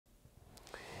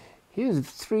Here's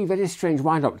three very strange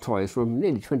wind-up toys from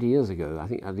nearly 20 years ago. I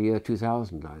think at the year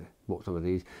 2000 I bought some of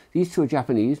these. These two are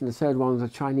Japanese and the third one's a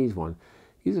Chinese one.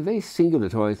 These are very singular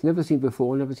toys, never seen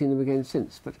before, never seen them again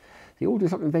since, but they all do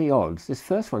something very odd. This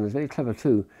first one is very clever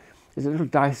too. There's a little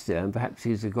dice there, and perhaps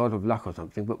he's a god of luck or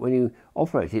something, but when you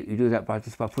operate it, you do that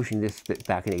just by pushing this bit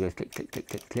back, and it goes click, click, click,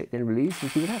 click, click, then release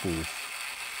and see what happens.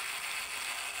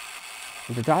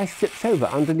 And the dice flips over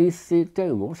underneath the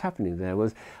dome. What's happening there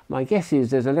was, my guess is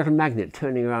there's a little magnet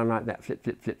turning around like that, flip,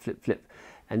 flip, flip, flip, flip.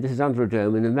 And this is under a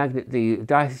dome, and the magnet, the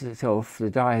dice itself, the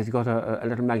die has got a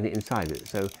little magnet inside it,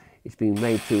 so it's being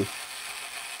made to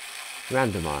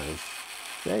randomise.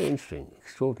 Very interesting,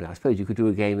 extraordinary. I suppose you could do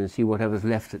a game and see whatever's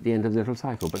left at the end of the little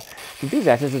cycle, but to do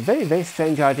that is a very, very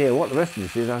strange idea. What the rest of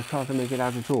this is, I can't make it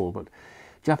out at all, but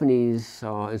Japanese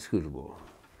are inscrutable.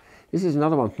 This is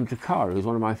another one from Takara, who's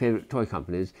one of my favourite toy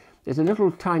companies. There's a little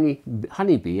tiny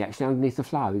honeybee actually underneath the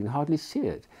flower. You can hardly see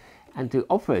it. And to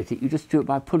operate it, you just do it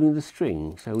by pulling the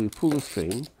string. So we pull the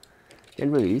string, then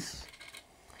release.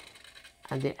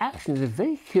 And the action is a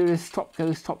very curious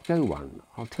stop-go one.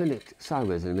 I'll turn it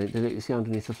sideways in a minute to let you see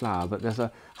underneath the flower. But there's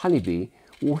a honeybee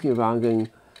walking around going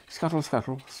scuttle,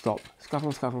 scuttle, stop,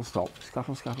 scuttle, scuttle, stop,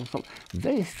 scuttle, scuttle, stop.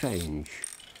 Very strange.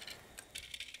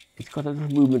 It's got a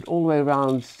little movement all the way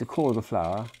around the core of the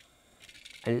flower,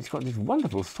 and it's got this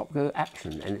wonderful stop-go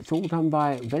action, and it's all done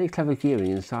by very clever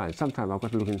gearing inside. Sometimes I've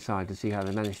got to look inside to see how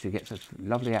they managed to get such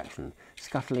lovely action.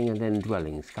 Scuttling and then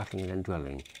dwelling, scuttling and then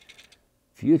dwelling.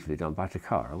 Beautifully done by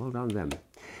Takara, well done them.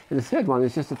 And the third one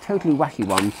is just a totally wacky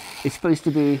one. It's supposed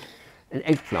to be an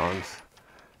eggplant,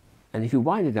 and if you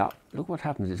wind it up, look what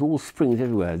happens. It's all springs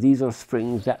everywhere. These are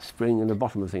springs, that spring, and the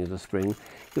bottom of the thing is a spring.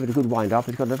 Give it a good wind up.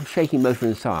 It's got a little shaking motor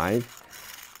inside.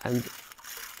 And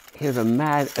here's a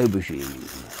mad aubergine.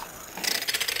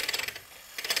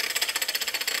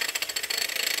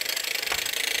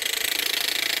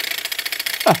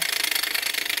 Ah,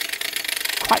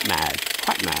 quite mad,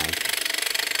 quite mad.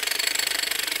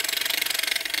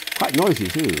 Quite noisy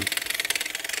too.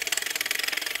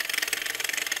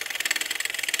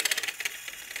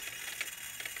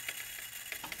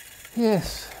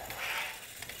 Yes,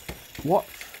 what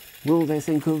will they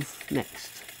think of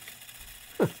next?